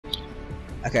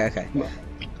Okay, okay.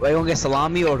 Are you gonna get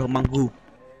salami or mango?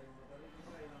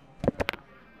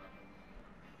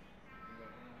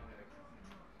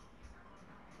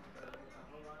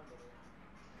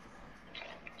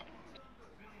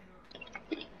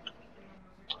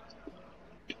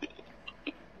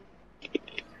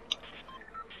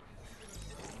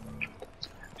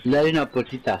 Legend of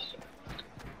Potitas.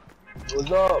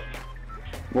 What's up?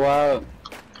 Wow.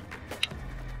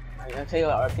 I'll tell you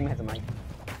what, our team has a mic.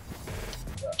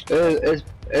 It's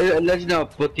Legend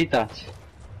of Potitas.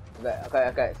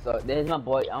 Okay. So this is my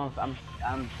boy.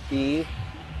 I'm Steve.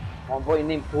 My boy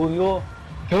named Julio.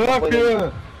 Fuck you!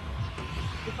 You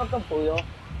fuck up, Julio.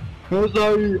 I'm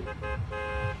sorry.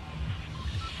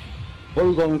 Where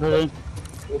we going, cousin?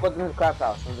 We'll go to the crab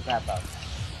house. Where's the crab house?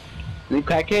 You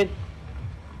crackhead?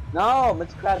 No,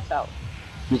 Mr. Crab's house.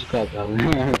 Mr. Crab.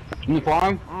 In the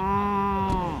farm?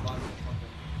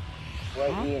 Where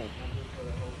Ian?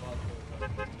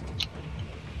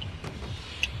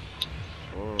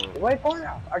 Where are you going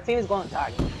now? Our team is going to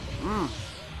attack.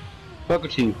 Fuck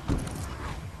with you.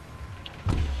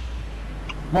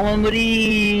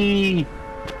 Mommy!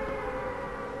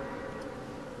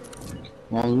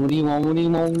 Oh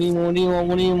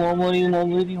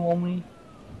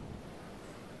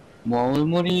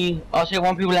shit,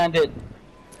 one people landed.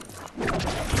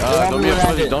 Don't be a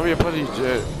pussy. Don't be a pussy.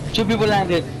 Two people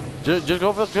landed. Just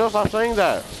go for the kill. Stop saying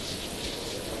that.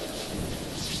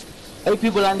 8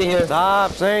 people landed here.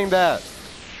 Stop saying that.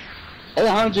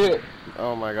 800.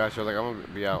 Oh my gosh, you're like, I'm gonna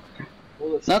be out.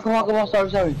 No, come on,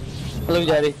 sorry. Hello,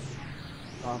 daddy.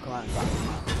 Oh, come on.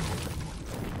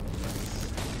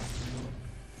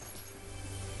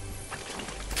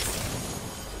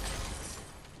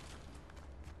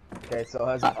 Okay, so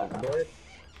how's it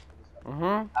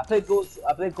going? I played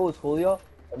Ghost Julio,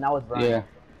 but now it's Brian.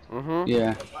 Yeah.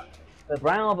 Yeah. But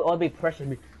Brian will be pressuring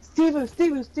me. Steven!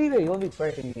 He'll be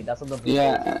pressuring me. That's what the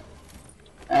Yeah.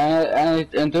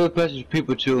 And those pressure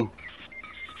people too.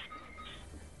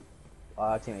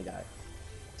 Our teammate died.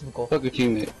 Typical. Fuck your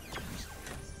teammate.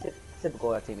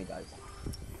 Typical our teammate dies.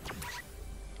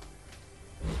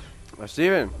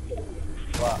 Steven.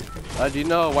 What? Do you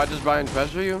know why does Brian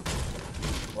pressure you?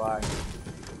 Why?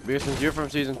 Because since you're from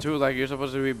season 2, like you're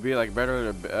supposed to be like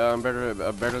better than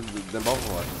both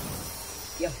of us.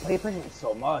 Yeah, but he pressured me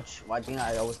so much. Why do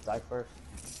I always die first?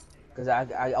 Cause I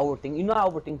overthink. You know I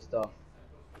overthink stuff.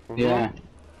 Yeah.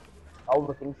 I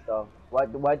overthink stuff. Why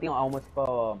do I almost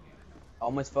fell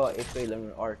 8th grade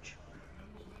learning arch?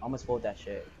 I almost fought that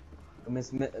shit.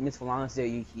 Miss Falana said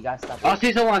you gotta stop. Oh,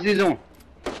 see someone.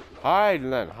 Hide,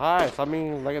 then. Hide. Stop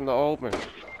being like in the open.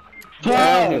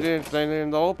 Yeah, you didn't stay in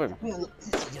the open.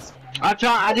 I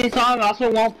didn't saw him. I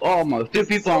saw one. Oh my, 2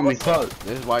 people on me. Fuck.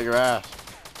 This is why you're ass.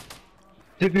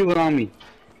 2 people on me.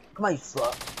 Come on, you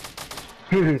slut.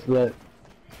 Slut.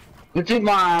 Go take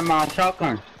my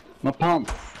shotgun. My pump.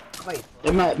 Come on, you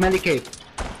And my Medicaid.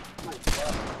 Come on, you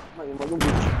slut. Come on, you mother.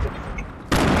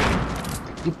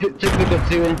 You pick up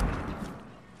Steven.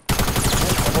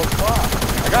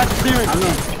 I got you, Steven. I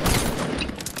know.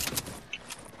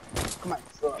 Come on,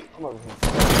 slut. Come over here.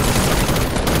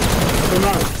 Come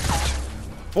on.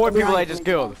 4 people I just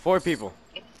killed. 4 people.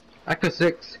 I got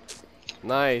 6.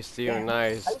 Nice, Steven.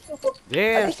 Nice. I still feel-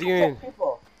 Damn, I still feel Steven.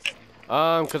 people.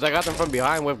 Cause I got them from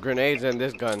behind with grenades and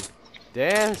this gun.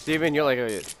 Damn, Steven, you're like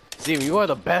a... Steven, you are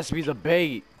the best piece of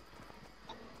bait.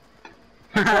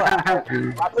 I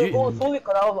feel Ghost Julio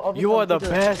 'cause I'll You are the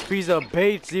best piece of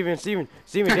bait, Steven,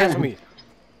 dance with me.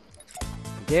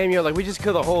 Damn, yo, like we just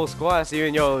killed the whole squad,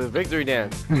 Steven, yo, victory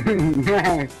dance. I didn't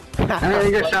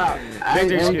get shot. I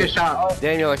didn't get shot.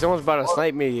 Damn, yo, like someone's about to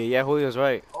snipe me. Yeah, Julio's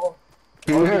right.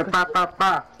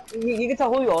 Pa. You can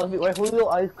tell Julio. Right, Julio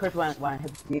always curse when I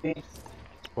hit the TV.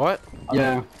 What?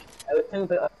 Yeah. Every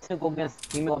time go against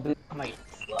female dude, I'm like,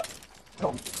 slut.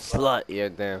 Slut, yeah,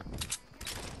 damn.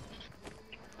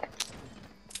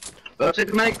 Well, take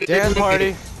the mic. Dance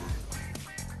party.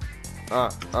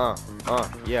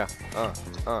 Yeah,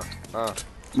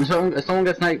 Someone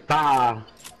gets sniped. Pa.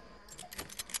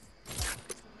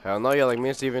 Hell no, yo, like me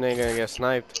and Steven ain't gonna get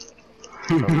sniped.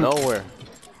 From nowhere.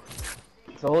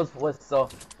 So who's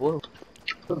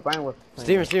Brian was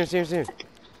playing? Steven.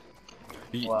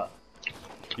 What?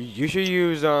 You should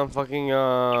use fucking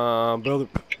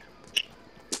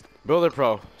Builder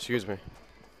Pro. Excuse me.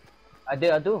 I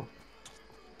do.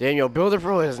 Damn, yo, Builder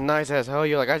Pro is nice as hell.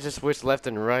 Yo, like I just switched left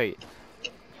and right.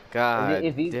 God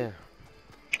It's easy.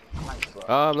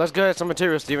 damn. Let's get some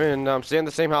materials, Steven, and stay in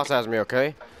the same house as me,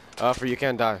 okay? For you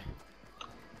can't die.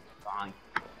 Fine.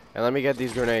 And let me get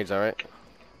these grenades, all right?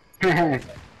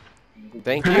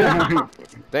 Thank you.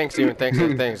 Thanks, Steven.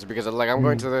 Thanks. Because like I'm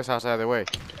going to this house either way.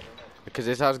 Because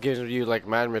this house gives you like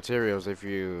mad materials if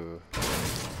you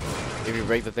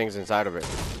break the things inside of it.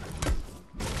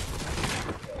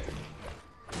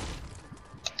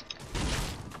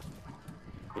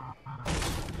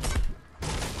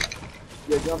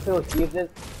 Yo, you don't play with Jesus?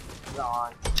 No.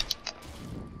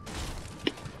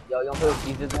 Yo, you don't play with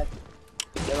Jesus next?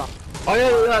 Get on. Oh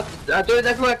yeah, I thought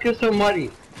that's why I killed somebody.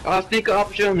 I was thinking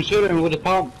option and shoot him with a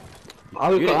pump. I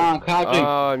was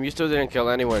crouching. You still didn't kill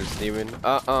anyone, Steven.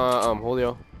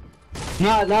 Julio.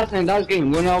 No, last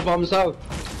game when I was by myself.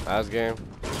 Last game.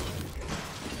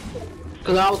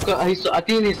 Cause I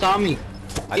think he saw me.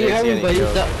 I He didn't heard see me, any but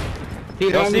kills. he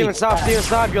Yo, heard me. Steven,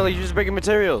 stop, yo, like, you're just breaking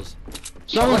materials.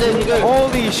 Someone said he good.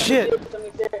 Holy shit!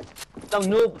 Some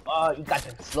noob, you got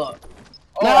them slug.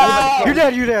 No! You're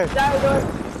dead, you're dead!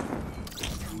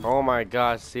 Die, Oh my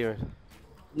god, Steven.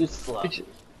 you slug.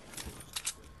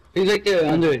 He's right there,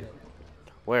 under it.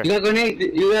 Where? You got grenade,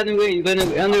 you got grenade, you got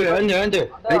under.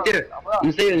 Right there.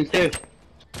 In stairs.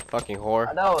 Fucking whore.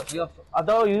 I know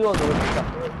you don't know what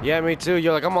stuff. Yeah, me too.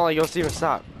 You're like, I'm all like, yo, Steven,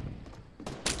 stop.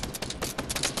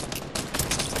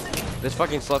 This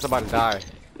fucking slut's about to die.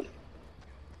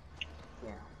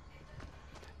 Yeah.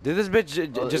 Did this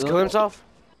bitch just kill himself?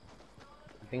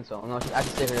 I think so. No, I can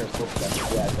stay here and smoke that.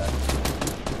 Yeah, I got it.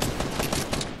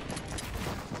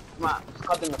 Come on, just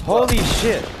cut them the Holy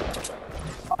shit!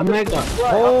 Omega.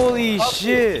 Holy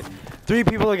shit! 3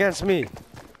 people against me.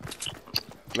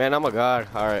 Man, I'm a god.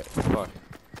 Alright, fuck.